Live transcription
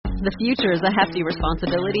The future is a hefty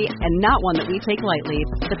responsibility and not one that we take lightly.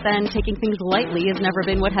 But then, taking things lightly has never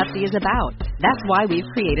been what Hefty is about. That's why we've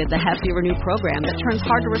created the Hefty Renew program that turns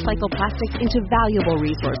hard-to-recycle plastics into valuable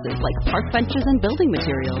resources like park benches and building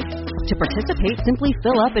materials. To participate, simply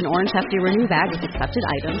fill up an orange Hefty Renew bag with accepted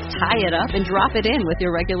items, tie it up, and drop it in with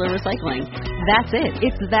your regular recycling. That's it.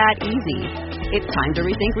 It's that easy. It's time to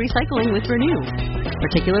rethink recycling with Renew.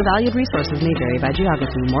 Particular valued resources may vary by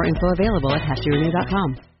geography. More info available at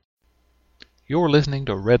heftyrenew.com. You're listening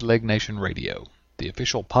to Red Leg Nation Radio, the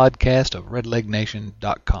official podcast of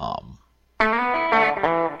redlegnation.com.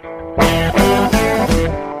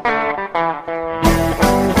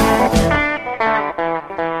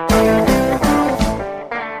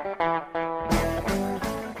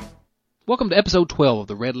 Welcome to episode 12 of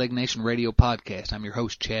the Red Leg Nation Radio podcast. I'm your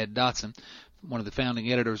host, Chad Dotson, one of the founding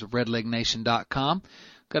editors of redlegnation.com.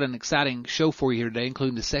 Got an exciting show for you here today,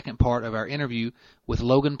 including the second part of our interview with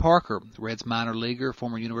Logan Parker, Reds minor leaguer,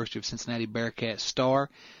 former University of Cincinnati Bearcats star,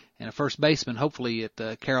 and a first baseman, hopefully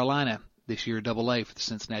at Carolina this year, AA for the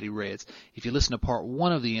Cincinnati Reds. If you listen to part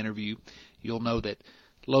one of the interview, you'll know that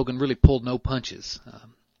Logan really pulled no punches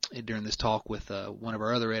during this talk with one of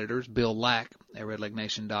our other editors, Bill Lack at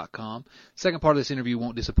redlegnation.com. Second part of this interview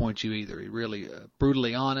won't disappoint you either. He's really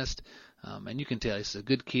brutally honest, and you can tell he's a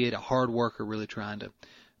good kid, a hard worker, really trying to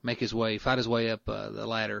fight his way up the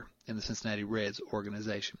ladder in the Cincinnati Reds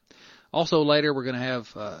organization. Also later, we're going to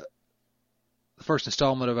have the first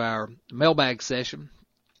installment of our mailbag session,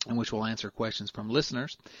 in which we'll answer questions from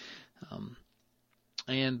listeners.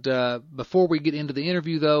 And before we get into the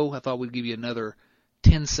interview, though, I thought we'd give you another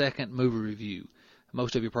 10-second movie review.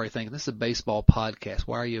 Most of you are probably thinking, this is a baseball podcast.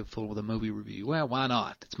 Why are you full with a movie review? Well, why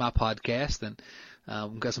not? It's my podcast, and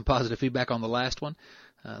we've got some positive feedback on the last one.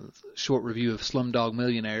 Short review of Slumdog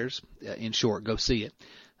Millionaires. In short, go see it.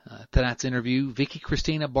 Tonight's interview, Vicky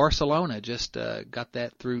Cristina Barcelona. Just got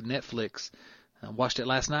that through Netflix. Watched it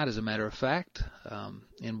last night, as a matter of fact,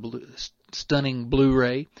 in stunning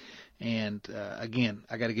Blu-ray. And again,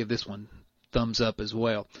 I got to give this one thumbs up as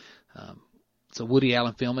well. It's a Woody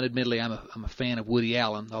Allen film, and admittedly, I'm a fan of Woody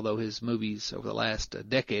Allen, although his movies over the last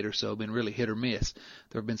decade or so have been really hit or miss.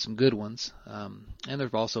 There have been some good ones, and there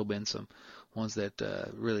have also been some ones that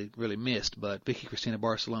really missed. But Vicky Cristina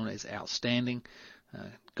Barcelona is outstanding.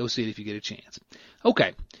 Go see it if you get a chance.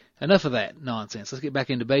 Okay, enough of that nonsense. Let's get back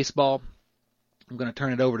into baseball. I'm going to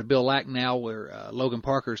turn it over to Bill Lack now, where Logan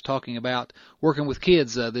Parker is talking about working with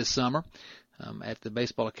kids this summer at the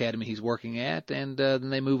baseball academy he's working at, and then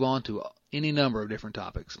they move on to any number of different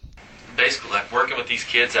topics. Basically, like working with these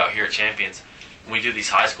kids out here at Champions, when we do these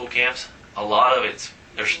high school camps, a lot of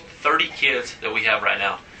there's 30 kids that we have right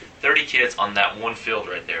now. 30 kids on that one field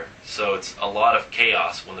right there. So it's a lot of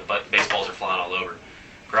chaos when the baseballs are flying all over.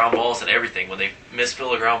 Ground balls and everything. When they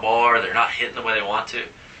misfill a ground ball or they're not hitting the way they want to,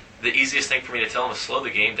 the easiest thing for me to tell them is slow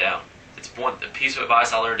the game down. It's one piece of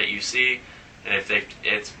advice I learned at UC, and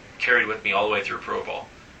it's carried with me all the way through pro ball.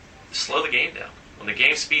 Slow the game down. When the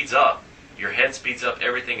game speeds up, your head speeds up,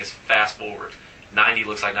 everything is fast forward. 90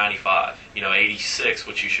 looks like 95. 86,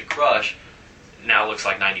 which you should crush, now looks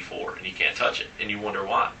like 94, and you can't touch it, and you wonder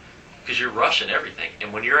why. Because you're rushing everything.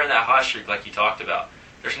 And when you're in that hot streak like you talked about,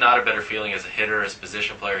 there's not a better feeling as a hitter, as a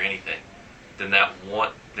position player, anything, than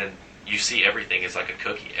you see everything is like a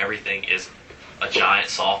cookie. Everything is a giant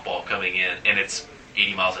softball coming in, and it's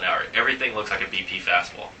 80 miles an hour. Everything looks like a BP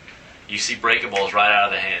fastball. You see breaking balls right out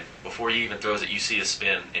of the hand. Before he even throws it, you see a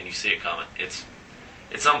spin, and you see it coming. It's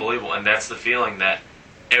unbelievable, and that's the feeling that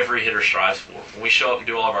every hitter strives for. When we show up and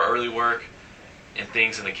do all of our early work and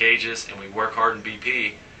things in the cages, and we work hard in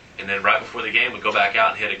BP, and then right before the game we go back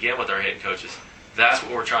out and hit again with our hitting coaches, that's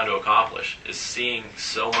what we're trying to accomplish, is seeing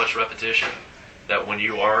so much repetition that when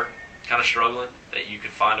you are kind of struggling, that you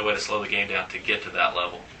can find a way to slow the game down to get to that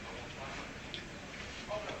level.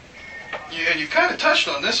 Yeah, and you kind of touched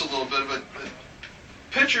on this a little bit, but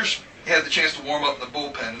pitchers had the chance to warm up in the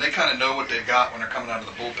bullpen, and they kind of know what they've got when they're coming out of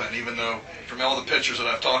the bullpen, even though from all the pitchers that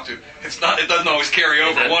I've talked to, it doesn't always carry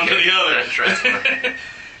over one to the other.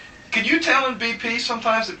 Can you tell in BP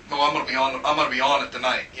sometimes that, I'm going to be on it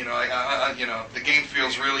tonight? The game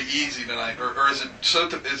feels really easy tonight, or is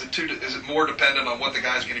it more dependent on what the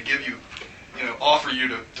guy's going to give you, offer you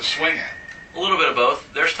to swing at? A little bit of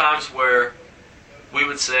both. There's times where we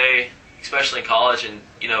would say, especially in college and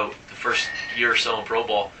the first year or so in pro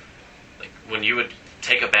ball, like when you would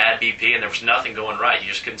take a bad BP and there was nothing going right, you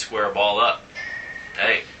just couldn't square a ball up.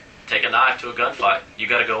 Hey, take a knife to a gunfight. You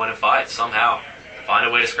got to go in and fight somehow. Find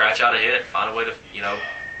a way to scratch out a hit. Find a way to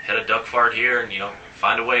hit a duck fart here, and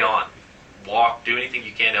find a way on. Walk. Do anything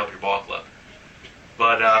you can to help your ball club.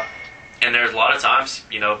 But And there's a lot of times,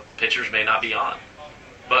 pitchers may not be on.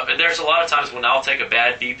 But there's a lot of times when I'll take a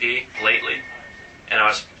bad BP lately, and I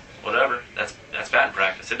was, whatever, that's batting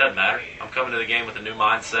practice. It doesn't matter. I'm coming to the game with a new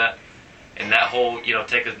mindset, and that whole,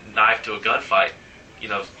 take a knife to a gunfight,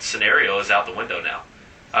 scenario is out the window now.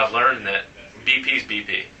 I've learned that BP's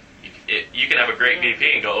BP. You can have a great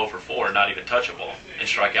BP and go 0 for 4 and not even touch a ball and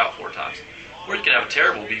strike out 4 times. Or you can have a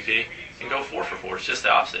terrible BP and go 4 for 4. It's just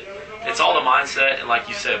the opposite. It's all the mindset, and like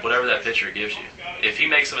you said, whatever that pitcher gives you. If he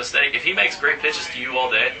makes a mistake, if he makes great pitches to you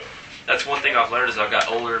all day, that's one thing I've learned as I've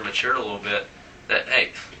got older and matured a little bit, that,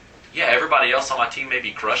 hey, yeah, everybody else on my team may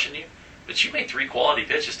be crushing you, but you made 3 quality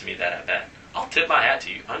pitches to me that at-bat. I'll tip my hat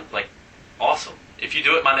to you. I'm like, awesome. If you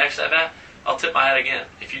do it my next at-bat, I'll tip my hat again.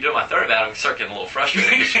 If you do it my third at-bat, I'm going to start getting a little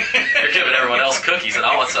frustrated because you're giving everyone else cookies and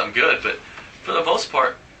I want something good. But for the most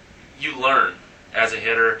part, you learn as a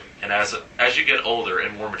hitter, and as you get older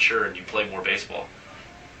and more mature and you play more baseball,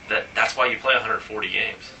 that's why you play 140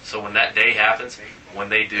 games. So when that day happens, when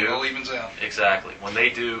they do, it all evens out. Exactly. When they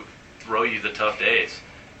do throw you the tough days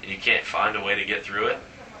and you can't find a way to get through it,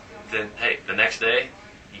 then hey, the next day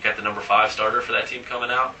you got the number 5 starter for that team coming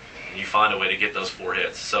out, and you find a way to get those 4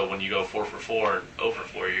 hits. So when you go 4 for 4 and 0 for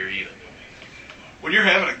 4, you're even. When you're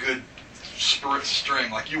having a good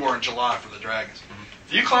string like you were in July for the Dragons,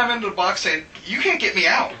 do you climb into the box saying, you can't get me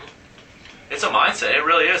out? It's a mindset. It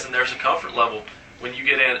really is, and there's a comfort level when you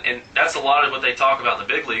get in, and that's a lot of what they talk about in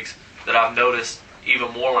the big leagues that I've noticed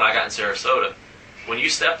even more when I got in Sarasota. When you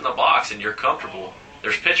step in the box and you're comfortable,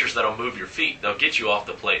 there's pitchers that'll move your feet. They'll get you off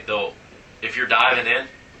the plate. If you're diving in,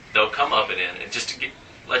 they'll come up and in, and just to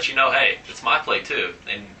let you know, hey, it's my plate too,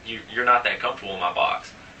 and you're not that comfortable in my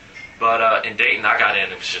box. But in Dayton, I got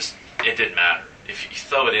in, it didn't matter. If you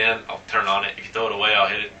throw it in, I'll turn on it. If you throw it away, I'll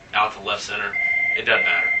hit it out to left center. It doesn't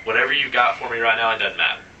matter. Whatever you've got for me right now, it doesn't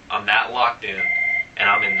matter. I'm that locked in, and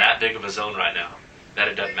I'm in that big of a zone right now that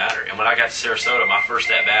it doesn't matter. And when I got to Sarasota, my first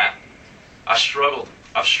at-bat, I've struggled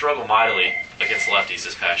mightily against lefties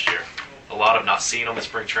this past year. A lot of not seeing them in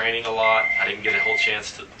spring training a lot. I didn't get a whole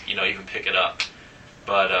chance to, even pick it up.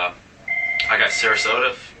 But I got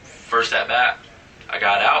Sarasota, first at-bat. I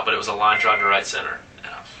got out, but it was a line drive to right center. And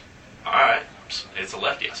I was, all right, it's a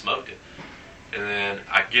lefty. I smoked it. And then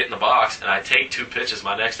I get in the box, and I take 2 pitches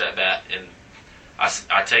my next at-bat, and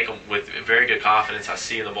I take them with very good confidence. I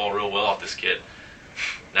see the ball real well off this kid.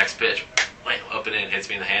 Next pitch, up and in, hits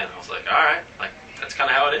me in the hand. I was like, all right, that's kind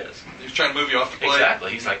of how it is. He's trying to move you off the plate.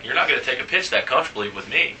 Exactly. He's like, you're not going to take a pitch that comfortably with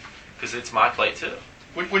me because it's my plate too.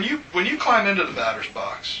 When you climb into the batter's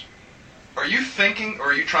box, are you thinking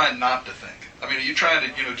or are you trying not to think? I mean, are you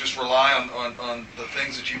trying to just rely on the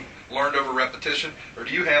things that you learned over repetition, or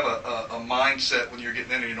do you have a mindset when you're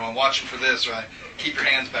getting in? I'm watching for this, right? Keep your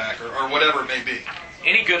hands back, or whatever it may be.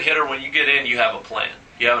 Any good hitter, when you get in, you have a plan.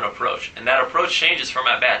 You have an approach, and that approach changes from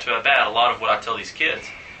at bat to at bat. A lot of what I tell these kids,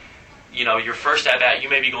 your first at bat, you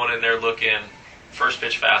may be going in there looking first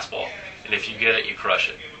pitch fastball, and if you get it, you crush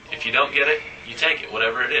it. If you don't get it, you take it,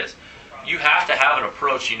 whatever it is. You have to have an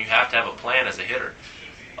approach, and you have to have a plan as a hitter.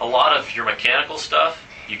 A lot of your mechanical stuff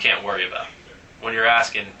you can't worry about. When you're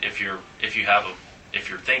asking if you're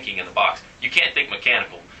thinking in the box, you can't think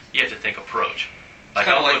mechanical. You have to think approach. It's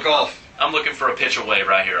kind of like golf. I'm looking for a pitch away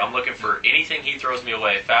right here. I'm looking for anything he throws me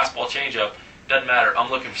away. Fastball, changeup, doesn't matter. I'm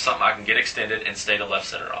looking for something I can get extended and stay to left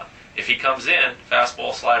center on. If he comes in,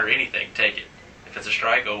 fastball, slider, anything, take it. If it's a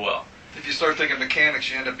strike, go well. If you start thinking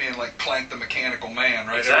mechanics, you end up being like Clank the Mechanical Man,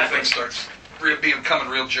 right? Exactly. Everything starts becoming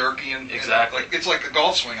real jerky and exactly. It's like a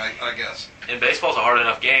golf swing, I guess. And baseball's a hard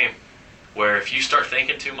enough game where if you start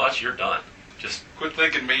thinking too much, you're done. Just quit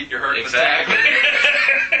thinking, meat. You're hurting. Exactly.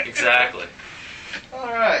 Exactly.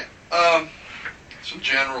 All right. Some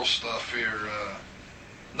general stuff here.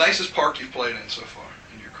 Nicest park you've played in so far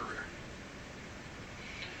in your career?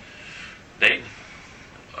 Dayton.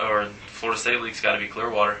 Or Florida State League's got to be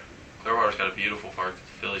Clearwater. Clearwater's got a beautiful park that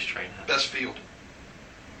the Phillies train at. Best field?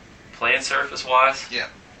 Playing surface-wise? Yeah.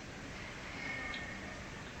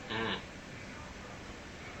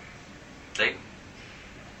 Dayton.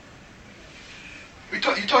 You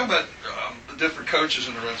talk about the different coaches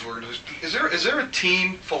in the Reds organization. Is there a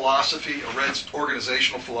team philosophy, a Reds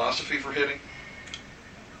organizational philosophy for hitting?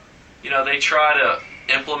 They try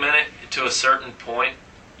to implement it to a certain point.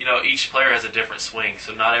 Each player has a different swing,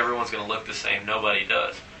 so not everyone's going to look the same. Nobody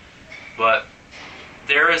does. But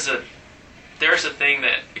there's a thing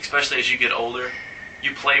that, especially as you get older,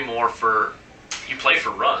 you play for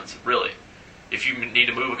runs, really. If you need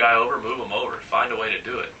to move a guy over, move him over. Find a way to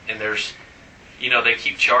do it. And there's, they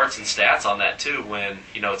keep charts and stats on that too when,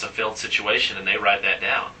 it's a failed situation and they write that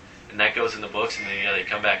down. And that goes in the books and then, they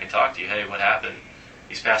come back and talk to you. Hey, what happened?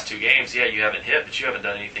 these past 2 games, yeah, you haven't hit, but you haven't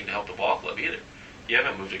done anything to help the ball club either. You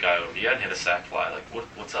haven't moved a guy over. You haven't hit a sac fly. Like,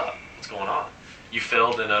 what's up? What's going on? You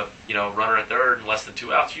failed in a runner at third and less than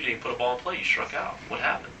 2 outs. You didn't even put a ball in play. You struck out. What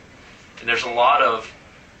happened? And there's a lot of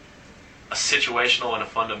a situational and a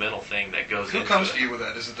fundamental thing that goes into it. Who comes to you with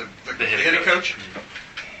that? Is it the hitting coach?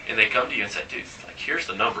 Mm-hmm. And they come to you and say, dude, like, here's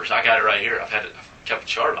the numbers. I got it right here. I've kept a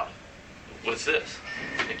chart on it. What is this?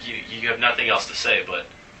 Like, you have nothing else to say, but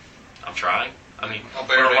I'm trying. I mean,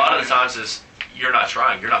 but a lot of the times is you're not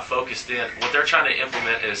trying. You're not focused in. What they're trying to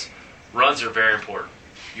implement is runs are very important.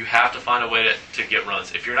 You have to find a way to get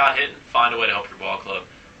runs. If you're not hitting, find a way to help your ball club.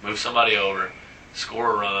 Move somebody over,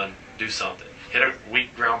 score a run, do something. Hit a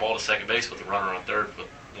weak ground ball to second base with a runner on third with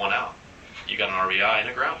 1 out. You got an RBI and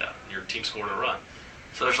a ground out. Your team scored a run.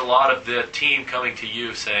 So there's a lot of the team coming to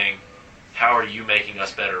you saying, how are you making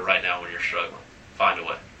us better right now when you're struggling? Find a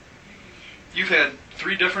way. You've had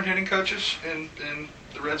 3 different hitting coaches in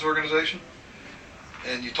the Reds organization.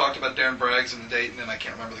 And you talked about Darren Braggs in Dayton, and I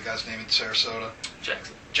can't remember the guy's name in Sarasota.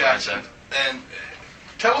 Jackson. And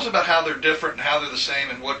tell us about how they're different and how they're the same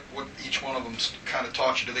and what each one of them kind of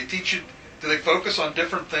taught you. Do they teach you, do they focus on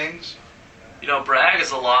different things? Bragg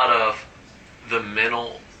is a lot of the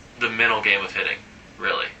mental game of hitting,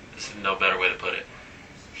 really. There's no better way to put it.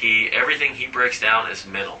 Everything he breaks down is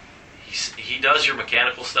mental. He does your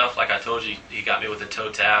mechanical stuff, like I told you, he got me with the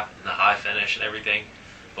toe tap and the high finish and everything.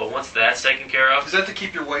 But once that's taken care of... Is that to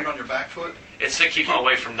keep your weight on your back foot? It's to keep my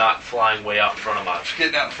weight from not flying way out in front of my... Just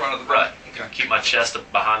getting out in front of the... Right. Okay. Keep my chest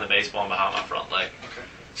behind the baseball and behind my front leg. Okay.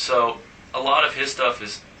 So a lot of his stuff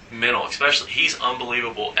is mental. Especially, he's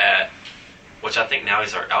unbelievable at... Which I think now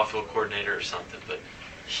he's our outfield coordinator or something. But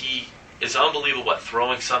he is unbelievable at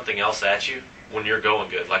throwing something else at you when you're going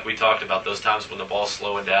good. Like we talked about those times when the ball's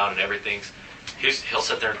slowing down and everything's... He'll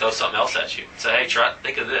sit there and throw something else at you. Say, hey,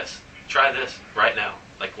 think of this. Try this right now.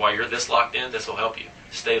 Like, while you're this locked in, this will help you.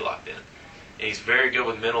 Stay locked in. And he's very good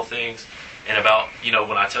with mental things. And about, when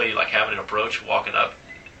I tell you, like, having an approach, walking up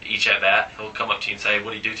each at-bat, he'll come up to you and say, hey,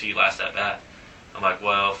 what did he do to you last at-bat? I'm like,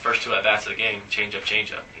 well, first 2 at-bats of the game, change up.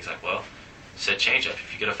 He's like, well, said change up.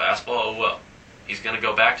 If you get a fastball, oh, well. He's going to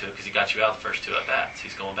go back to it because he got you out the first 2 at-bats.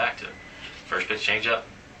 He's going back to it. First pitch, change up,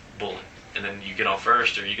 bullet. And then you get on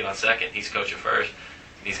first or you get on second. He's coaching first.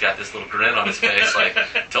 He's got this little grin on his face, like,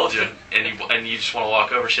 told you. And you just want to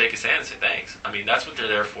walk over, shake his hand, and say thanks. I mean, that's what they're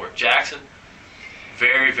there for. Jackson,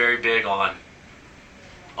 very, very big on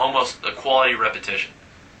almost a quality repetition.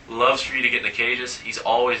 Loves for you to get in the cages. He's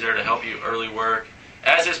always there to help you early work.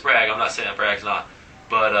 As is Bragg. I'm not saying that Bragg's not.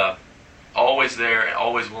 But always there and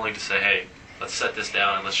always willing to say, hey, let's set this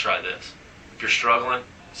down and let's try this. If you're struggling,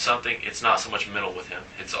 it's not so much mental with him.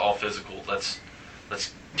 It's all physical. Let's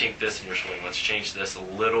tink this in your swing. Let's change this a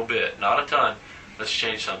little bit. Not a ton. Let's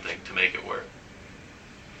change something to make it work.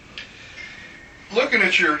 Looking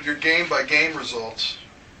at your game-by-game results,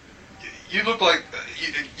 you look like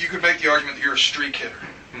you could make the argument that you're a streak hitter.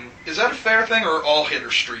 Mm-hmm. Is that a fair thing, or are all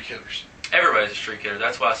hitters streak hitters? Everybody's a streak hitter.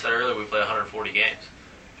 That's why I said earlier we play 140 games.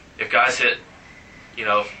 If guys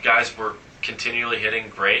if guys were continually hitting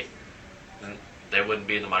great, then they wouldn't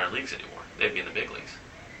be in the minor leagues anymore. They'd be in the big leagues.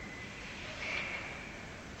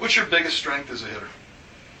 What's your biggest strength as a hitter?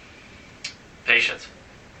 Patience,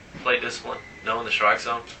 plate discipline, knowing the strike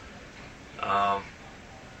zone.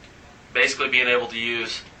 Basically being able to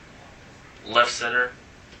use left center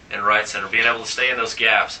and right center, being able to stay in those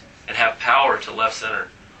gaps and have power to left center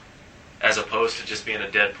as opposed to just being a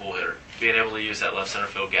dead pull hitter, being able to use that left center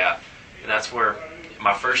field gap. And that's where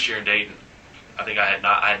my first year in Dayton, I think I had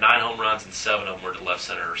 9 home runs and 7 of them were to left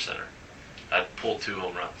center or center. I pulled 2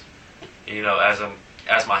 home runs. And,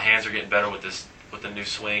 as my hands are getting better with the new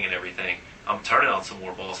swing and everything, I'm turning on some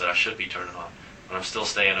more balls that I should be turning on, but I'm still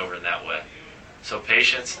staying over in that way. So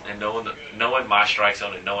patience and knowing my strike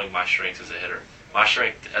zone and knowing my strengths as a hitter. My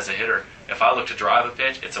strength as a hitter, if I look to drive a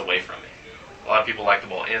pitch, it's away from me. A lot of people like the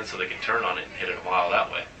ball in so they can turn on it and hit it a mile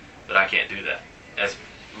that way, but I can't do that. As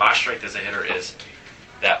my strength as a hitter is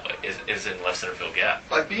that way, is in left center field gap.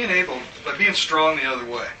 By being strong the other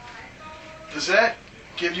way, does that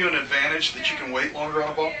give you an advantage that you can wait longer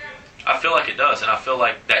on a ball? I feel like it does, and I feel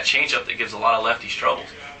like that changeup that gives a lot of lefties troubles,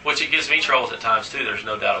 which it gives me troubles at times too, there's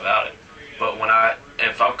no doubt about it. But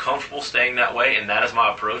if I'm comfortable staying that way, and that is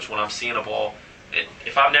my approach when I'm seeing a ball,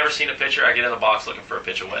 if I've never seen a pitcher, I get in the box looking for a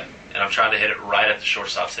pitch away, and I'm trying to hit it right at the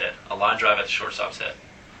shortstop's head, a line drive at the shortstop's head.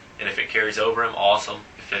 And if it carries over him, awesome.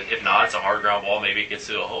 If not, it's a hard ground ball, maybe it gets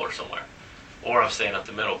through a hole or somewhere. Or I'm staying up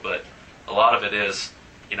the middle, but a lot of it is,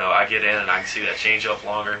 I get in and I can see that change up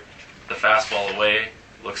longer. The fastball away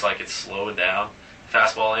looks like it's slowing down.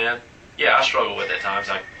 Fastball in, yeah, I struggle with it at times.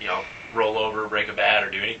 roll over, break a bat, or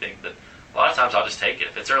do anything. But a lot of times I'll just take it.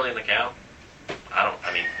 If it's early in the count,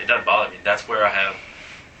 it doesn't bother me. That's where I have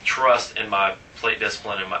trust in my plate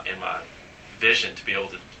discipline and in my vision to be able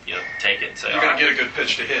to take it and say, you're going to get a good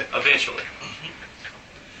pitch to hit. Eventually.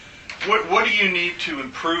 What do you need to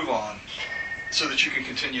improve on so that you can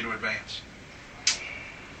continue to advance?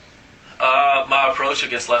 My approach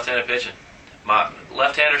against left-handed pitching. My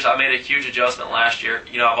left-handers, I made a huge adjustment last year.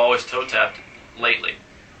 I've always toe-tapped lately.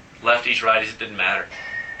 Lefties, righties, it didn't matter.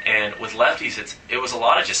 And with lefties, it was a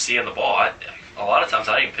lot of just seeing the ball. A lot of times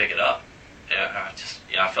I didn't even pick it up.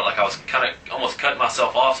 I felt like I was kind of almost cutting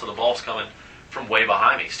myself off, so the ball's coming from way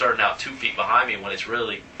behind me, starting out 2 feet behind me when it's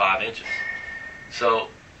really 5 inches. So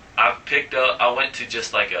I went to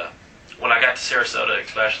just when I got to Sarasota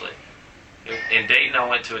especially, in Dayton I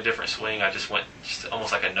went to a different swing. I just went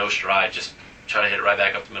almost like a no stride, just try to hit it right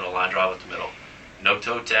back up the middle, line drive up the middle. No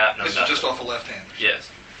toe tap, no nothing. This is just off a left-hander. Yes.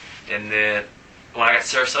 And then when I got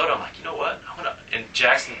to Sarasota, I'm like, you know what? And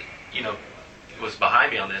Jackson, was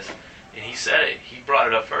behind me on this, and he said it. He brought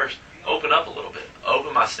it up first. Open up a little bit.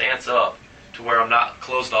 Open my stance up to where I'm not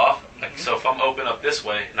closed off. So if I'm open up this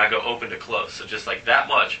way, and I go open to close, so just like that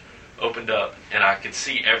much opened up, and I could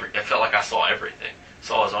see it felt like I saw everything.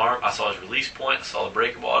 Saw his arm, I saw his release point, I saw the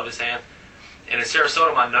breaking ball out of his hand. And in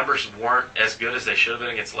Sarasota, my numbers weren't as good as they should have been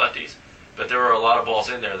against lefties, but there were a lot of balls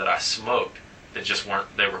in there that I smoked that just weren't,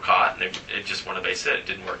 they were caught, and it just weren't a base hit. It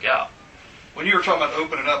didn't work out. When you were talking about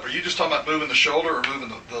opening up, are you just talking about moving the shoulder or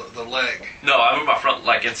moving the leg? No, I move my front,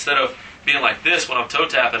 instead of being like this when I'm toe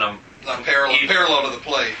tapping, I'm parallel to the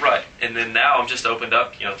plate. Right, and then now I'm just opened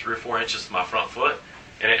up, 3 or 4 inches to my front foot,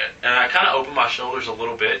 and I kind of open my shoulders a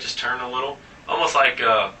little bit, just turn a little, almost like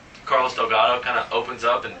Carlos Delgado kind of opens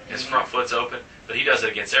up and his front foot's open, but he does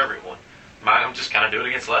it against everyone. I'm just kind of doing it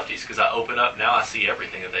against lefties because I open up, now I see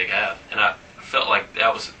everything that they have, and I felt like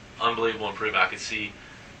that was unbelievable improvement. I could see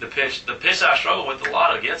the pitch that I struggle with a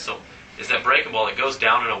lot against them is that breaking ball that goes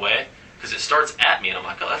down and away because it starts at me, and I'm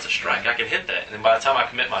like, oh, that's a strike. I can hit that. And then by the time I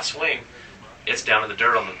commit my swing, it's down in the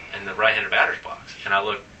dirt in the right-handed batter's box, and I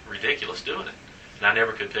look ridiculous doing it. And I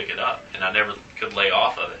never could pick it up, and I never could lay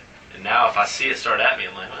off of it. And now if I see it start at me,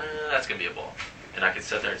 I'm like, that's going to be a ball. And I can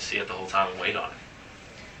sit there and see it the whole time and wait on it.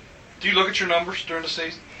 Do you look at your numbers during the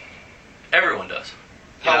season? Everyone does.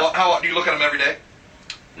 How do you look at them every day?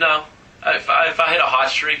 No. If I hit a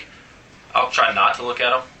hot streak, I'll try not to look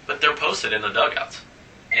at them, but they're posted in the dugouts.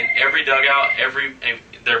 In every dugout,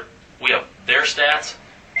 we have their stats,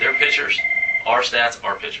 their pitchers, our stats,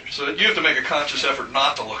 our pitchers. So you have to make a conscious effort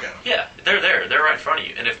not to look at them. Yeah, they're there. They're right in front of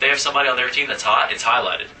you. And if they have somebody on their team that's hot, it's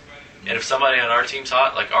highlighted. And if somebody on our team's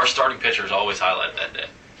hot, like our starting pitcher is always highlighted that day.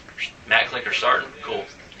 Matt Klinker starting, cool.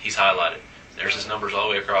 He's highlighted. There's his numbers all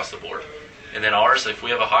the way across the board. And then ours, if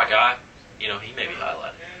we have a hot guy, he may be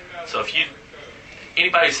highlighted. So if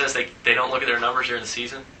anybody who says they don't look at their numbers during the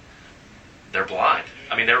season, they're blind.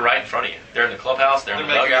 I mean, they're right in front of you. They're in the clubhouse. They're in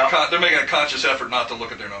the dugout. They're making a conscious effort not to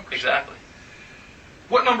look at their numbers. Exactly.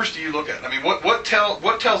 What numbers do you look at? I mean, what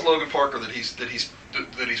tells Logan Parker that he's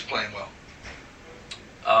playing well?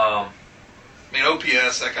 I mean,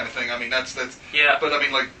 OPS, that kind of thing. I mean, that's yeah. But I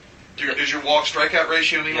mean, does your walk strikeout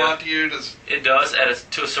ratio mean a lot to you? It does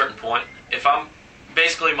to a certain point. If I'm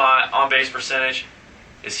basically my on base percentage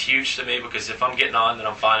is huge to me because if I'm getting on, then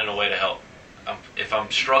I'm finding a way to help. If I'm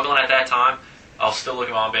struggling at that time, I'll still look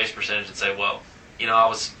at my on base percentage and say, well, I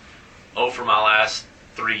was 0 for my last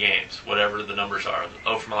 3 games, whatever the numbers are,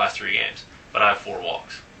 0 for my last 3 games, but I have 4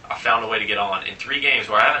 walks. I found a way to get on. In 3 games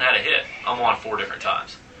where I haven't had a hit, I'm on 4 different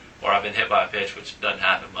times. Or I've been hit by a pitch, which doesn't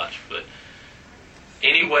happen much. But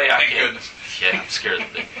any way I can. Yeah, I'm scared of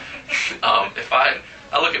the thing. If I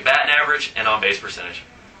look at batting average and on base percentage.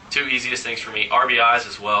 2 easiest things for me. RBIs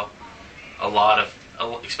as well. A lot of,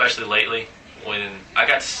 especially lately, when I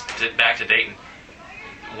got back to Dayton,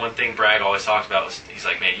 one thing Bragg always talked about was, he's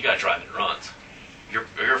like, man, you got to drive in runs.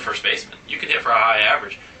 You're a first baseman. You can hit for a high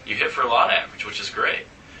average. You hit for a lot average, which is great.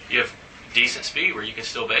 You have decent speed where you can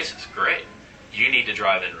steal bases. Great. You need to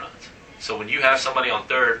drive in runs. So when you have somebody on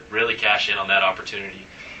third, really cash in on that opportunity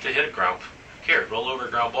to hit a ground. Here, roll over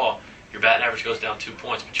a ground ball. Your batting average goes down 2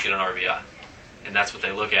 points, but you get an RBI. And that's what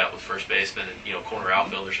they look at with first basemen and corner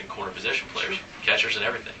outfielders and corner position players, catchers and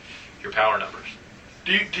everything. Your power numbers.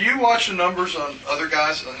 Do you watch the numbers on other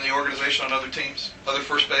guys in the organization, on other teams, other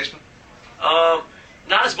first basemen?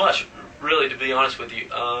 Not as much, really, to be honest with you.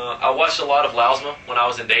 I watched a lot of Lausma when I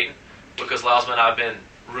was in Dayton because Lausma and I have been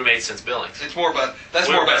roommates since Billings. It's more about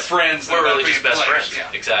friends than we're about really being just best players.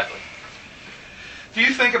 friends. Yeah. Exactly. Do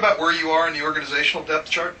you think about where you are in the organizational depth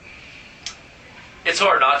chart? It's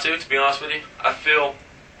hard not to be honest with you. I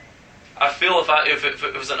I feel if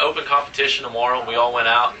it was an open competition tomorrow and we all went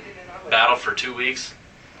out and battled for 2 weeks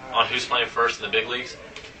on who's playing first in the big leagues,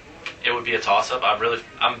 it would be a toss-up.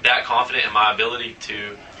 I'm that confident in my ability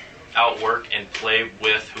to outwork and play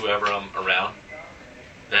with whoever I'm around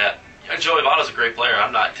that Joey Votto's a great player.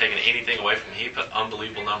 I'm not taking anything away from him. He put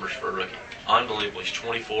unbelievable numbers for a rookie. Unbelievable. He's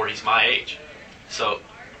 24. He's my age. So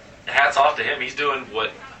hats off to him. He's doing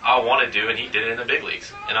what I want to do, and he did it in the big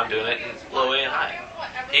leagues. And I'm doing it in low A and high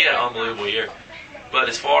A. He had an unbelievable year. But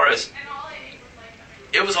as far as,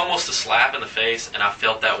 it was almost a slap in the face, and I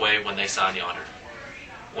felt that way when they signed Yonder.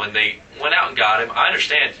 When they went out and got him, I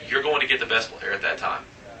understand you're going to get the best player at that time.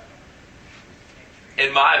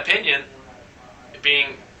 In my opinion,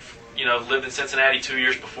 being, lived in Cincinnati 2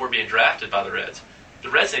 years before being drafted by the Reds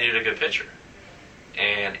needed a good pitcher.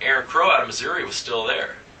 And Aaron Crow out of Missouri was still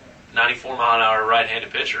there. 94-mile-an-hour right-handed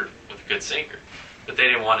pitcher with a good sinker. But they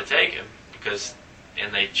didn't want to take him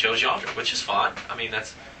and they chose Yonder, which is fine. I mean,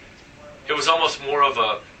 it was almost more of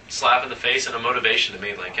a slap in the face and a motivation to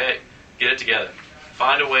me, like, hey, get it together.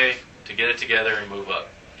 Find a way to get it together and move up.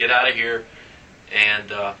 Get out of here. And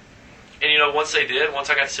once they did, once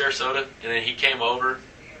I got to Sarasota, and then he came over,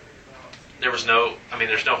 there's no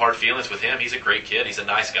hard feelings with him. He's a great kid. He's a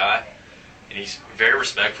nice guy. And he's very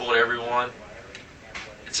respectful to everyone.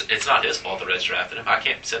 It's not his fault the Reds drafted him. I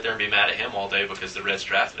can't sit there and be mad at him all day because the Reds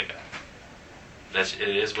drafted a guy. It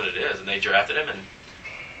is what it is, and they drafted him. And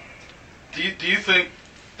do you think,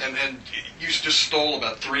 and you just stole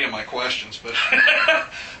about 3 of my questions, but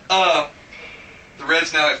the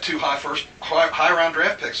Reds now have 2 high round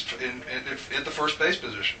draft picks at the first base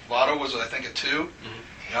position. Votto was, I think, a 2.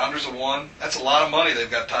 Mm-hmm. Yonder's a 1. That's a lot of money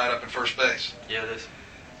they've got tied up in first base. Yeah, it is.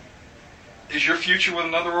 Is your future with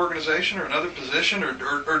another organization or another position,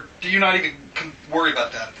 or do you not even worry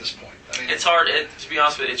about that at this point? I mean, it's hard. To be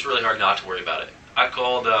honest with you, it's really hard not to worry about it. I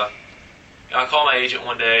called my agent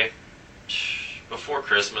one day before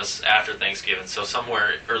Christmas, after Thanksgiving, so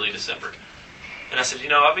somewhere early December. And I said,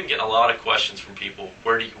 I've been getting a lot of questions from people.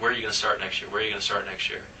 Where are you going to start next year? Where are you going to start next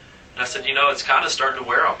year? And I said, it's kind of starting to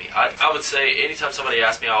wear on me. I would say, anytime somebody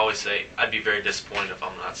asks me, I always say, I'd be very disappointed if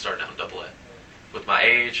I'm not starting out in Double A. With my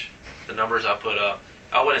age, the numbers I put up,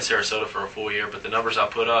 I went in Sarasota for a full year, but the numbers I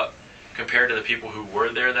put up compared to the people who were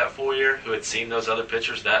there that full year, who had seen those other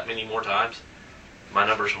pitchers that many more times, my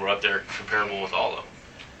numbers were up there comparable with all of them.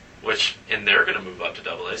 And they're going to move up to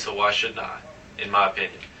Double A, so why shouldn't I, in my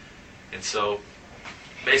opinion? And so,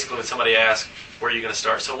 basically, when somebody asks, where are you going to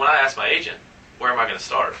start? So when I asked my agent, where am I going to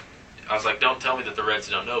start? I was like, don't tell me that the Reds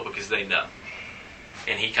don't know, because they know.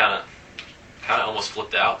 And he kind of almost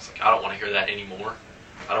flipped out. It's like, I don't want to hear that anymore.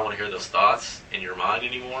 I don't want to hear those thoughts in your mind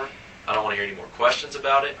anymore. I don't want to hear any more questions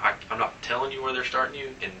about it. I'm not telling you where they're starting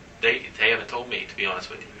you, and they haven't told me, to be honest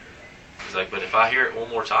with you. He's like, but if I hear it one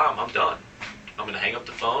more time, I'm done. I'm going to hang up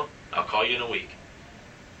the phone. I'll call you in a week.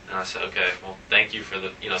 And I said, okay, well, thank you for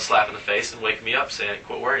the slap in the face and waking me up, saying,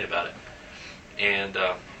 quit worrying about it. And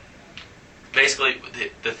basically,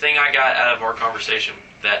 the thing I got out of our conversation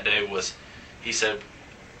that day was, he said,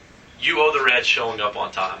 you owe the Reds showing up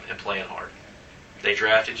on time and playing hard. They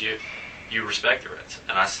drafted you. You respect the Reds.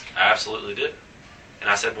 And I absolutely did. And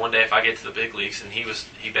I said, one day if I get to the big leagues, and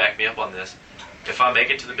he backed me up on this, if I make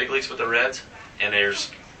it to the big leagues with the Reds, and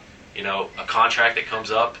there's a contract that comes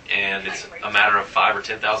up, and it's a matter of $5,000 or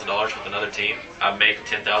 $10,000 with another team, I make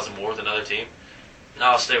 $10,000 more with another team, no,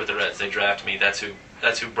 I'll stay with the Reds. They draft me. That's who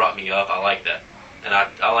brought me up. I like that. And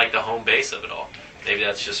I like the home base of it all. Maybe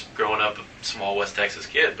that's just growing up a small West Texas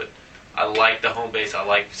kid, but I like the home base. I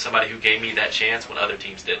like somebody who gave me that chance when other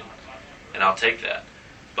teams didn't. And I'll take that.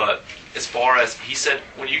 But as far as, he said,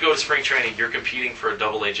 when you go to spring training, you're competing for a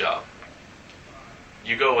Double A job.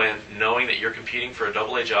 You go in knowing that you're competing for a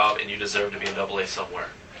Double A job and you deserve to be in Double A somewhere.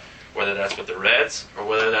 Whether that's with the Reds or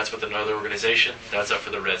whether that's with another organization, that's up for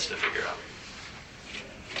the Reds to figure out.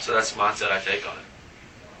 So that's the mindset I take on it.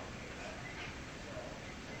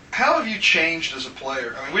 How have you changed as a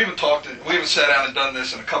player? I mean, we haven't sat down and done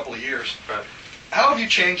this in a couple of years. Right. How have you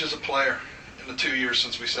changed as a player in the 2 years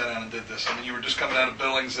since we sat down and did this? I mean, you were just coming out of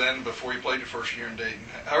Billings then before you played your first year in Dayton.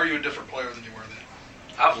 How are you a different player than you were then?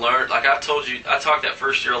 I've learned, like I've told you, I talked that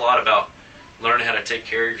first year a lot about learning how to take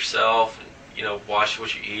care of yourself and, watch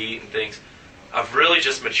what you eat and things. I've really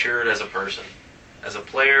just matured as a person. As a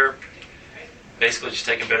player, basically just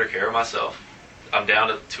taking better care of myself. I'm down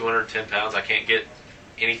to 210 pounds. I can't get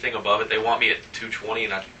anything above it. They want me at 220,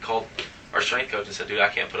 and I called our strength coach and said, dude, I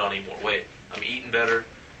can't put on any more weight. I'm eating better.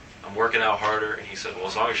 I'm working out harder. And he said, well,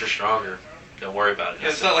 as long as you're stronger, don't worry about it. Yeah,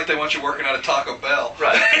 it's not like they want you working out at Taco Bell.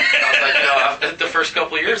 Right. I was like, the first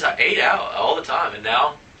couple of years, I ate out all the time. And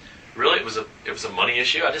now, really it was a money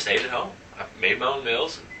issue. I just ate at home. I made my own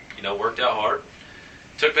meals, and, worked out hard,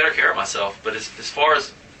 took better care of myself. But as far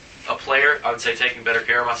as a player, I would say taking better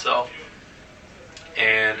care of myself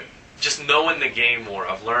and just knowing the game more.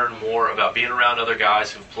 I've learned more about being around other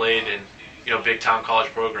guys who've played in big time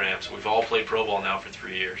college programs. We've all played pro ball now for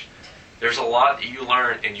 3 years. There's a lot that you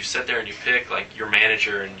learn, and you sit there and you pick like your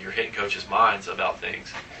manager and your hitting coach's minds about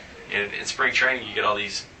things. And in spring training, you get all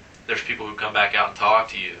these. There's people who come back out and talk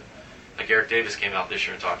to you. Like Eric Davis came out this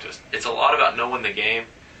year and talked to us. It's a lot about knowing the game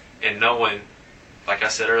and knowing, like I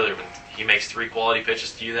said earlier, when he makes 3 quality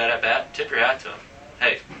pitches to you that at bat, tip your hat to him.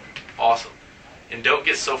 Hey, awesome. And don't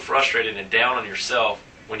get so frustrated and down on yourself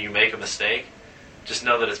when you make a mistake. Just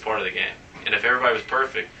know that it's part of the game. And if everybody was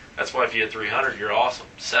perfect, that's why if you hit 300, you're awesome.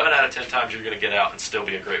 7 out of 10 times you're going to get out and still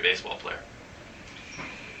be a great baseball player.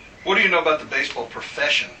 What do you know about the baseball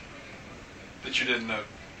profession that you didn't know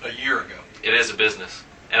a year ago? It is a business,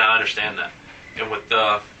 and I understand that. And with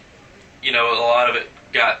a lot of it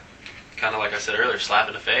got kind of like I said earlier, slap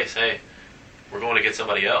in the face. Hey, we're going to get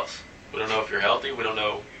somebody else. We don't know if you're healthy. We don't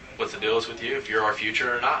know what the deal is with you, if you're our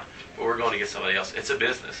future or not. But we're going to get somebody else. It's a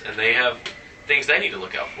business, and they have things they need to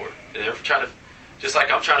look out for. They're trying to, just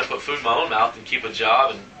like I'm trying to put food in my own mouth and keep a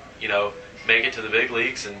job and, make it to the big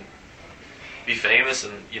leagues and be famous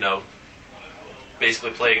and,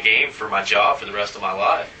 basically play a game for my job for the rest of my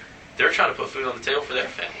life. They're trying to put food on the table for their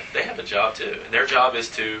family. They have a job too, and their job is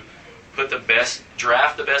to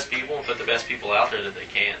draft the best people and put the best people out there that they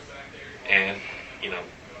can. And,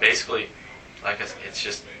 basically, like I said, it's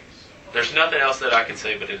just, there's nothing else that I can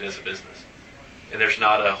say, but it is a business. And there's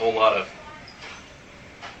not a whole lot of,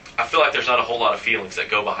 I feel like there's not a whole lot of feelings that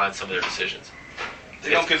go behind some of their decisions. They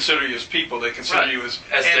don't consider you as people; they consider you as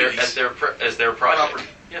their project. Property.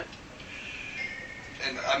 Yeah.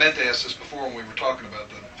 And I meant to ask this before when we were talking about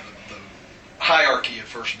the hierarchy at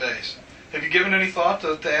first base. Have you given any thought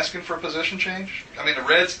to asking for a position change? I mean, the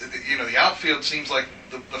Reds, the outfield seems like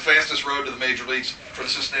the fastest road to the major leagues for the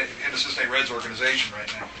Cincinnati Reds organization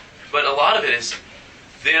right now. But a lot of it is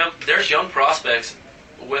them. There's young prospects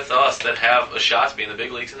with us that have a shot to be in the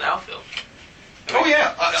big leagues in the outfield.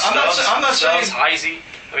 I'm not saying Heisey.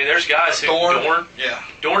 I mean, there's guys who Dorn.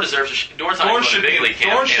 Dorn deserves Dorn's not even should big league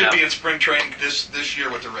camp. Dorn should be in spring training this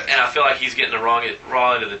year with the Reds. And I feel like he's getting the raw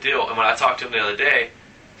end of the deal. And when I talked to him the other day,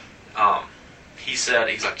 he's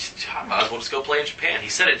like, I might as well just go play in Japan. He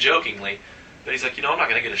said it jokingly, but he's like, I'm not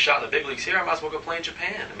going to get a shot in the big leagues here. I might as well go play in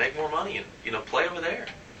Japan and make more money and play over there.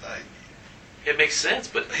 It makes sense,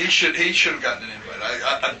 but he should have gotten an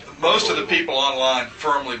invite. Most of the people online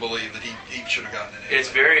firmly believe that he should have gotten an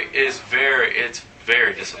invite. It's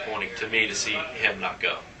very disappointing to me to see him not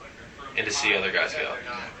go, and to see other guys go.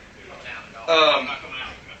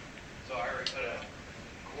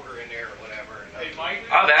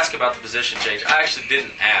 I've asked about the position change. I actually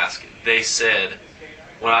didn't ask. They said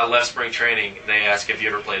when I left spring training, they asked if you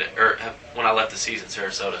ever played it, or when I left the season,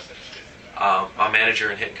 Sarasota. My manager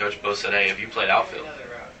and hitting coach both said, "Hey, have you played outfield?"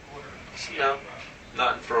 I said, "No,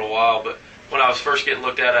 not for a while." But when I was first getting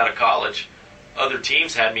looked at out of college, other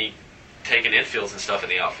teams had me taking infields and stuff in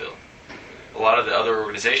the outfield. A lot of the other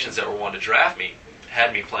organizations that were wanting to draft me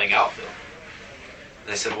had me playing outfield.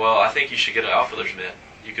 And they said, "Well, I think you should get an outfielder's mitt.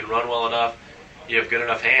 You can run well enough. You have good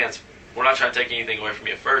enough hands. We're not trying to take anything away from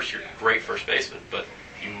you at first. You're a great first baseman, but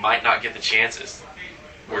you might not get the chances."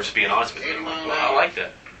 We're just being honest with you. I'm like, well, I like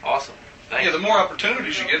that. Awesome. Thanks. Yeah, the more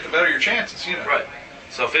opportunities you get, the better your chances, Right.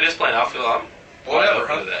 So if it is playing outfield, I'm whatever.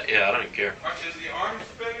 open to that. Yeah, I don't even care.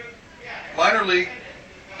 Minor league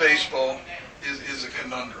baseball is a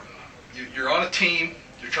conundrum. You're on a team.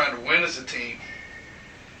 You're trying to win as a team.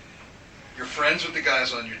 You're friends with the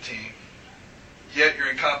guys on your team. Yet you're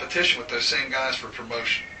in competition with those same guys for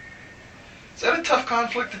promotion. Is that a tough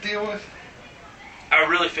conflict to deal with? I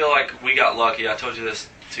really feel like we got lucky. I told you this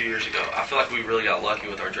 2 years ago. I feel like we really got lucky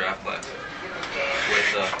with our draft class,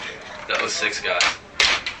 with the 06 guys.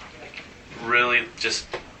 Really just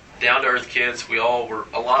down-to-earth kids. A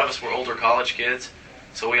lot of us were older college kids,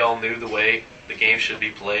 so we all knew the way the game should be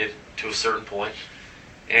played to a certain point.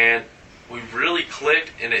 And we really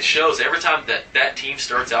clicked, and it shows every time that team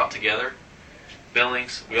starts out together.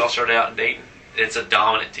 Billings, we all started out in Dayton. It's a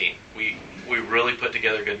dominant team. We really put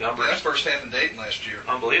together good numbers. That's first hand in Dayton last year.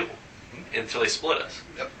 Unbelievable. Until they split us.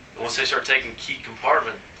 Yep. And once they start taking key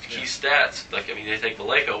stats, they take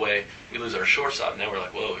Vallejo away, we lose our shortstop, and then we're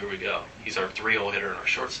like, whoa, here we go. He's our 3-hole hitter and our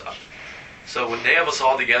shortstop. So when they have us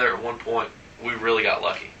all together at one point, we really got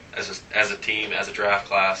lucky as a team, as a draft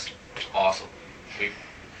class. Awesome.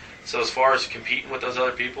 So as far as competing with those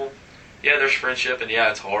other people, yeah, there's friendship, and yeah,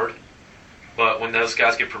 it's hard. But when those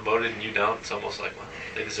guys get promoted and you don't, it's almost like, well,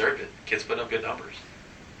 they deserved it. Kids putting up good numbers.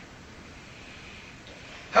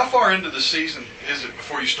 How far into the season is it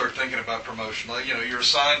before you start thinking about promotion? Like, you're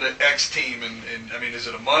assigned to X team, and I mean, is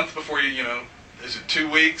it a month before is it 2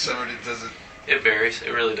 weeks, or does it? It varies.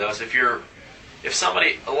 It really does. If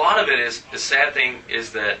somebody, a lot of it is, the sad thing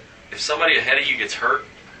is that if somebody ahead of you gets hurt,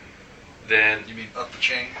 then... You mean up the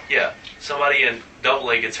chain? Yeah. Somebody in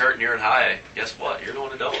AA gets hurt and you're in high A, guess what? You're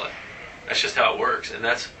going to AA. That's just how it works. And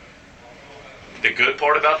that's the good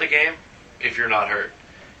part about the game, if you're not hurt.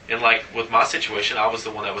 And like with my situation, I was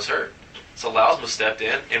the one that was hurt. So Lausma stepped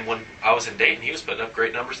in, and when I was in Dayton, he was putting up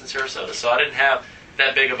great numbers in Sarasota. So I didn't have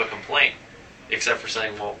that big of a complaint, except for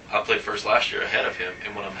saying, well, I played first last year ahead of him,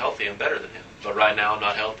 and when I'm healthy, I'm better than him. But right now, I'm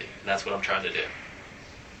not healthy, and that's what I'm trying to do.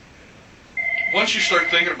 Once you start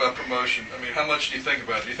thinking about promotion, I mean, how much do you think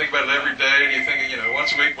about it? Do you think about it every day? Do you think,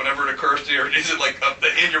 once a week, whenever it occurs to you, or is it like up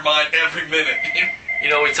in your mind every minute?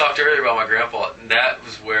 We talked earlier about my grandpa, and that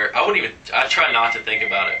was where I try not to think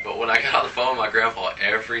about it, but when I got on the phone with my grandpa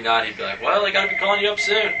every night, he'd be like, well, they got to be calling you up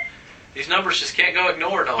soon. These numbers just can't go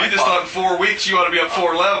ignored. I'm just thought in 4 weeks you ought to be up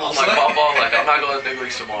 4 levels. I'm like, Papa, I'm not going to the big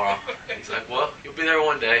leagues tomorrow. He's like, well, you'll be there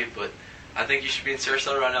one day, but I think you should be in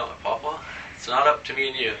Sarasota right now. I'm like, Papa, it's not up to me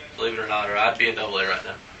and you, believe it or not, or I'd be in AA right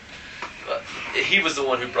now. But he was the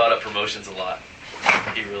one who brought up promotions a lot.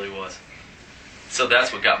 He really was. So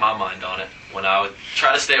that's what got my mind on it. When I would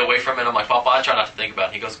try to stay away from it, I'm like, Papa, I try not to think about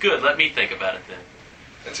it. He goes, good, let me think about it then.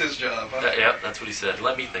 That's his job, huh? Yep, that's what he said.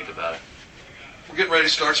 Let me think about it. We're getting ready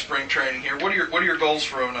to start spring training here. What are your goals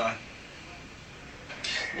for 09?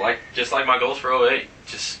 Just like my goals for 08.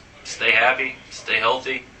 Just stay happy, stay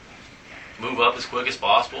healthy, move up as quick as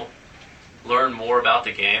possible, learn more about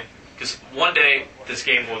the game. Because one day, this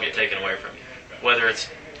game will get taken away from you, whether it's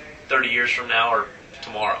 30 years from now or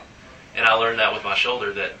tomorrow. And I learned that with my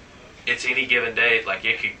shoulder, that it's any given day, like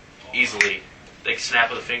it could easily, they could snap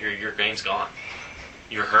of the finger, your game's gone.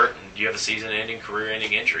 You're hurt, and you have a season-ending,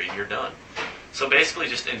 career-ending injury, and you're done. So basically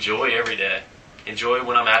just enjoy every day. Enjoy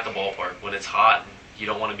when I'm at the ballpark. When it's hot and you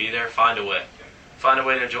don't want to be there, find a way. Find a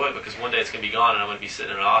way to enjoy it, because one day it's going to be gone, and I'm going to be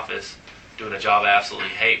sitting in an office doing a job I absolutely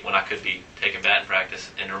hate when I could be taking batting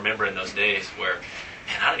practice and remembering those days where,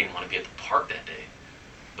 man, I didn't even want to be at the park that day.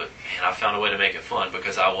 But, man, I found a way to make it fun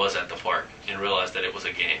because I was at the park and realized that it was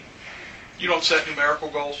a game. You don't set numerical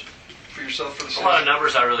goals for yourself for the season? A lot of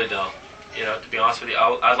numbers I really don't. To be honest with you,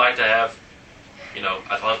 I'd like to have,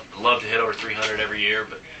 I'd love to hit over 300 every year,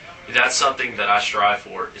 but that's something that I strive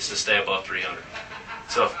for, is to stay above 300.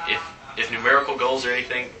 So if numerical goals are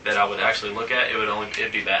anything that I would actually look at,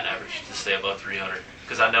 it'd be batting average to stay above 300.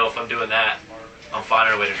 Because I know if I'm doing that, I'm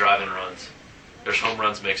finding a way to drive in runs. There's home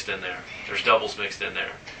runs mixed in there. There's doubles mixed in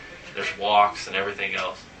there. There's walks and everything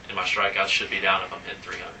else. And my strikeouts should be down if I'm hitting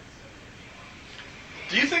 300.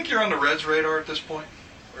 Do you think you're on the Reds' radar at this point?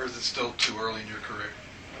 Or is it still too early in your career?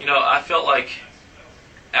 I felt like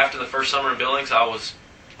after the first summer in Billings, I was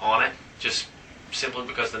on it, just simply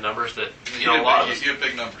because the numbers that, you have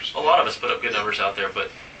big numbers. A lot of us put up good numbers out there, but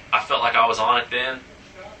I felt like I was on it then.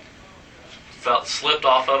 Slipped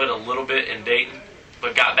off of it a little bit in Dayton,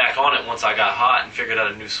 but got back on it once I got hot and figured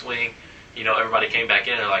out a new swing. Everybody came back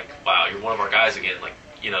in and they're like, wow, you're one of our guys again. Like,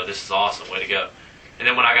 this is awesome. Way to go. And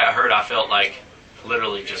then when I got hurt, I felt like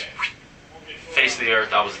literally just face of the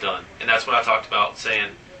earth, I was done. And that's what I talked about,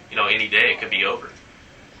 saying, any day it could be over.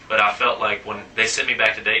 But I felt like when they sent me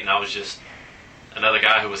back to Dayton, I was just another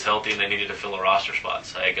guy who was healthy and they needed to fill a roster spot.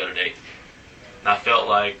 So I go to Dayton. And I felt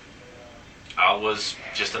like I was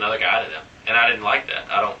just another guy to them. And I didn't like that.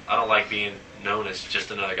 I don't like being known as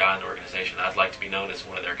just another guy in the organization. I'd like to be known as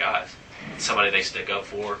one of their guys. Somebody they stick up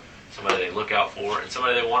for, somebody they look out for, and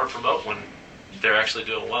somebody they want to promote when they're actually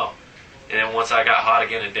doing well. And then once I got hot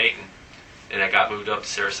again in Dayton, and I got moved up to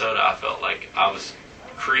Sarasota, I felt like I was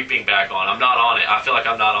creeping back on. I'm not on it. I feel like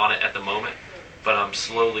I'm not on it at the moment, but I'm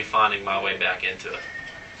slowly finding my way back into it.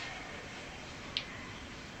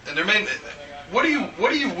 And what do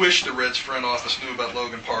you wish the Reds front office knew about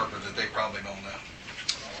Logan Parker that they probably don't know?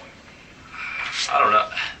 I don't know.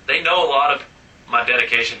 They know a lot of my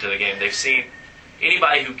dedication to the game. They've seen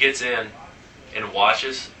anybody who gets in and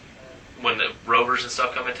watches when the Rovers and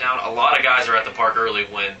stuff come in town. A lot of guys are at the park early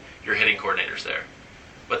when your hitting coordinator's there.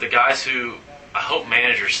 But the guys who, I hope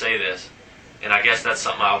managers say this, and I guess that's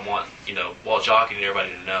something I want, Walt Jockey and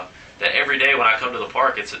everybody to know, that every day when I come to the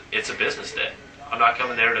park, it's a business day. I'm not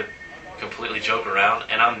coming there to completely joke around,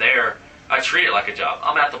 and I'm there. I treat it like a job.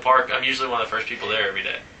 I'm at the park. I'm usually one of the first people there every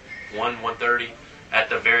day. 1:30, at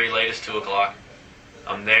the very latest 2 o'clock.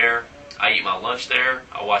 I'm there. I eat my lunch there.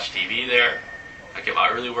 I watch TV there. I get my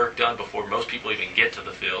early work done before most people even get to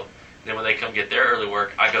the field. Then when they come get their early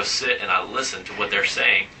work, I go sit and I listen to what they're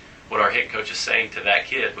saying, what our hit coach is saying to that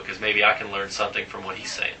kid, because maybe I can learn something from what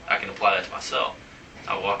he's saying. I can apply that to myself.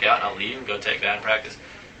 I walk out and I leave and go take batting practice.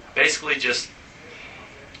 Basically just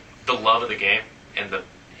the love of the game and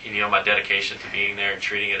my dedication to being there and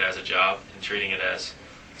treating it as a job and treating it as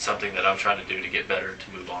something that I'm trying to do to get better,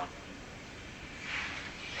 to move on.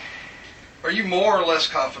 Are you more or less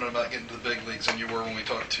confident about getting to the big leagues than you were when we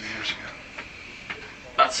talked 2 years ago?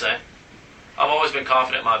 Not the same. I've always been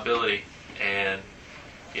confident in my ability, and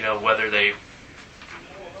whether they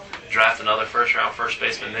draft another first-round first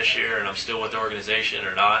baseman this year and I'm still with the organization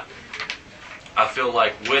or not, I feel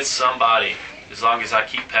like with somebody, as long as I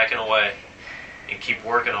keep pecking away and keep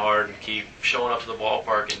working hard and keep showing up to the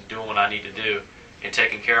ballpark and doing what I need to do and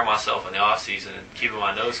taking care of myself in the off-season and keeping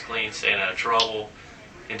my nose clean, staying out of trouble,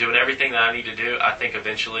 and doing everything that I need to do, I think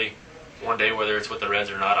eventually, one day, whether it's with the Reds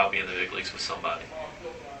or not, I'll be in the big leagues with somebody.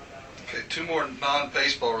 Okay, 2 more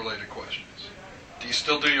non-baseball related questions. Do you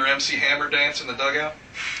still do your MC Hammer dance in the dugout?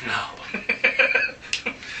 No.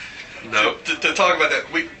 No. To talk about that,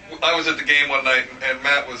 I was at the game one night, and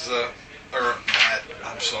Matt was,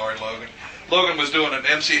 Logan. Logan was doing an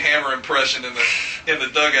MC Hammer impression in the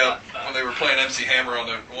dugout when they were playing MC Hammer on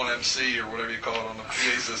the 1MC or whatever you call it on the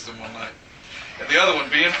PA system one night. And the other one,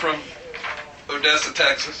 being from Odessa,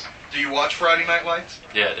 Texas, do you watch Friday Night Lights?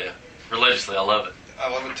 Yeah, I do. Religiously, I love it. I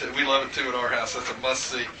love it too. We love it too at our house. That's a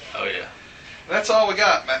must-see. Oh, yeah. That's all we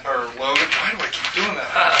got, Matt, or Logan. Why do I keep doing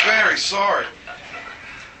that? I'm very sorry.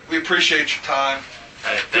 We appreciate your time.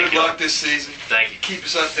 Hey, Good luck this season. Thank you. Keep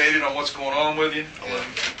us updated on what's going on with you. And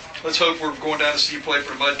let's hope we're going down to see you play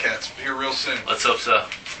for the Mudcats here real soon. Let's hope so.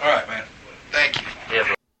 All right, man. Thank you.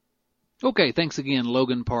 Yeah. Okay, thanks again,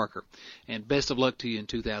 Logan Parker, and best of luck to you in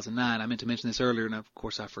 2009. I meant to mention this earlier, and of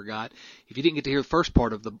course I forgot. If you didn't get to hear the first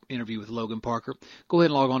part of the interview with Logan Parker, go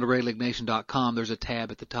ahead and log on to RedLegNation.com. There's a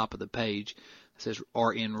tab at the top of the page that says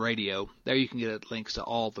RN Radio. There you can get links to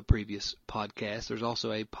all the previous podcasts. There's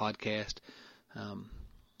also a podcast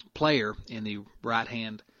player in the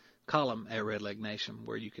right-hand column at Red Leg Nation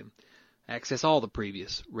where you can access all the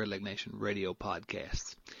previous Red Leg Nation radio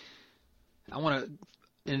podcasts. I want to,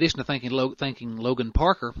 in addition to thanking Logan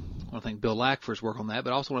Parker, I want to thank Bill Lack for his work on that,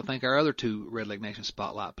 but I also want to thank our other 2 Red Leg Nation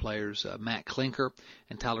Spotlight players, Matt Klinker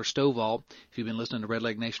and Tyler Stovall. If you've been listening to Red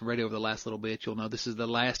Leg Nation Radio over the last little bit, you'll know this is the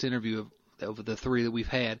last interview of the 3 that we've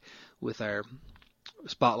had with our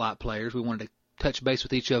Spotlight players. We wanted to touch base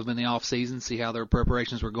with each of them in the off season, see how their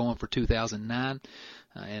preparations were going for 2009.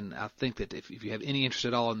 And I think that if you have any interest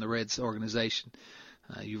at all in the Reds organization,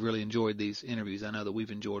 you really enjoyed these interviews. I know that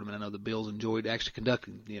we've enjoyed them, and I know the Bills enjoyed actually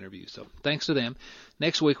conducting the interviews. So thanks to them.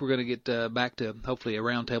 Next week we're going to get back to hopefully a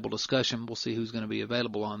roundtable discussion. We'll see who's going to be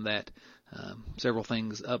available on that. Several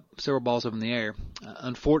balls up in the air.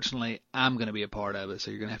 Unfortunately, I'm going to be a part of it,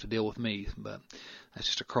 so you're going to have to deal with me. But that's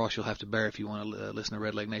just a cross you'll have to bear if you want to listen to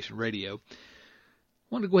Red Leg Nation Radio. I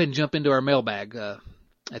wanted to go ahead and jump into our mailbag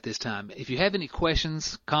at this time. If you have any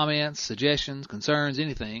questions, comments, suggestions, concerns,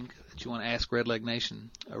 anything that you want to ask Red Leg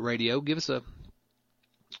Nation Radio, give us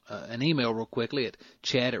an email real quickly at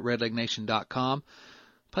chad@redlegnation.com.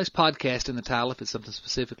 Place podcast in the title if it's something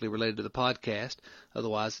specifically related to the podcast.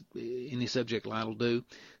 Otherwise, any subject line will do.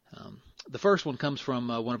 The first one comes from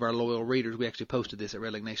one of our loyal readers. We actually posted this at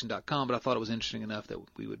redlegnation.com, but I thought it was interesting enough that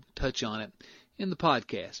we would touch on it in the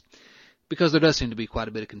podcast, because there does seem to be quite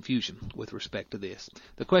a bit of confusion with respect to this.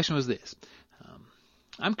 The question was this.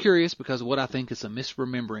 I'm curious because of what I think is a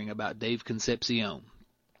misremembering about Dave Concepcion.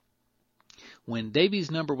 When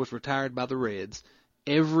Davey's number was retired by the Reds,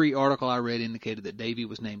 every article I read indicated that Davey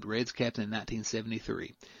was named Reds captain in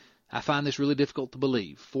 1973. I find this really difficult to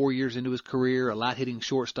believe. 4 years into his career, a light-hitting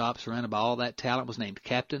shortstop surrounded by all that talent was named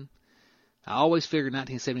captain. I always figured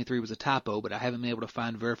 1973 was a typo, but I haven't been able to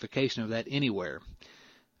find verification of that anywhere.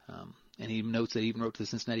 And he notes that he even wrote to the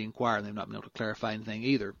Cincinnati Enquirer, and they've not been able to clarify anything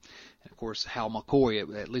either. And, of course, Hal McCoy,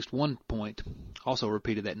 at least one point, also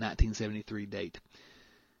repeated that 1973 date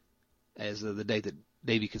as the date that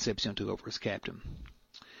Davey Concepcion took over as captain.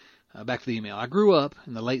 Back to the email. I grew up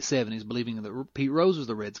in the late 70s believing that Pete Rose was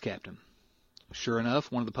the Reds captain. Sure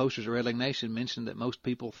enough, one of the posters of Red Leg Nation mentioned that most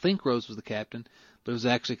people think Rose was the captain, but it was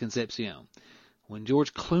actually Concepcion. When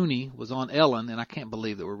George Clooney was on Ellen, and I can't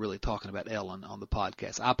believe that we're really talking about Ellen on the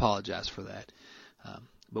podcast. I apologize for that.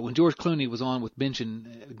 But when George Clooney was on with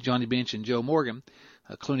Johnny Bench and Joe Morgan,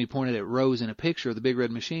 Clooney pointed at Rose in a picture of the Big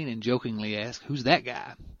Red Machine and jokingly asked, "Who's that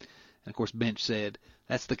guy?" And, of course, Bench said,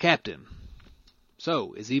 "That's the captain."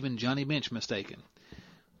 So, is even Johnny Bench mistaken?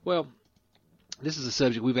 Well, This is a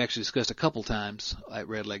subject we've actually discussed a couple times at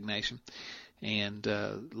Red Leg Nation, and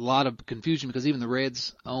a lot of confusion because even the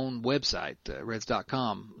Reds' own website,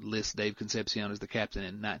 Reds.com, lists Dave Concepcion as the captain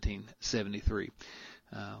in 1973,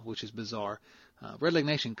 which is bizarre. Red Leg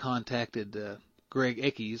Nation contacted Greg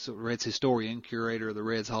Eckes, Reds historian, curator of the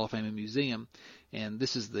Reds Hall of Fame and Museum, and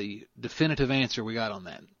this is the definitive answer we got on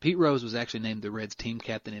that. Pete Rose was actually named the Reds team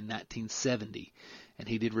captain in 1970, and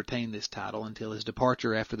he did retain this title until his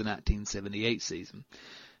departure after the 1978 season.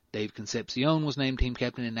 Dave Concepcion was named team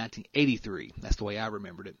captain in 1983. That's the way I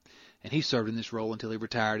remembered it. And he served in this role until he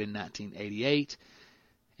retired in 1988.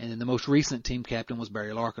 And then the most recent team captain was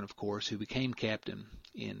Barry Larkin, of course, who became captain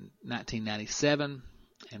in 1997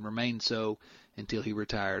 and remained so until he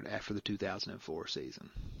retired after the 2004 season.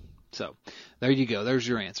 So there you go. There's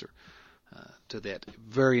your answer to that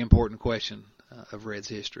very important question of Reds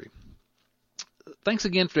history. Thanks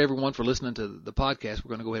again to everyone for listening to the podcast. We're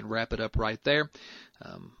going to go ahead and wrap it up right there.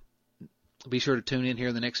 Be sure to tune in here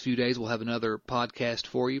in the next few days. We'll have another podcast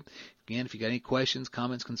for you. Again, if you got any questions,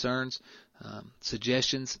 comments, concerns,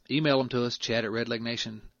 suggestions, email them to us,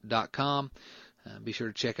 chat@redlegnation.com. Be sure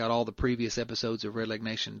to check out all the previous episodes of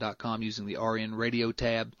redlegnation.com using the RN Radio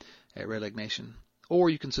tab at Red Leg Nation. Or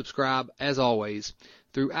you can subscribe, as always,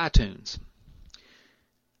 through iTunes.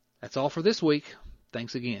 That's all for this week.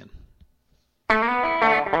 Thanks again.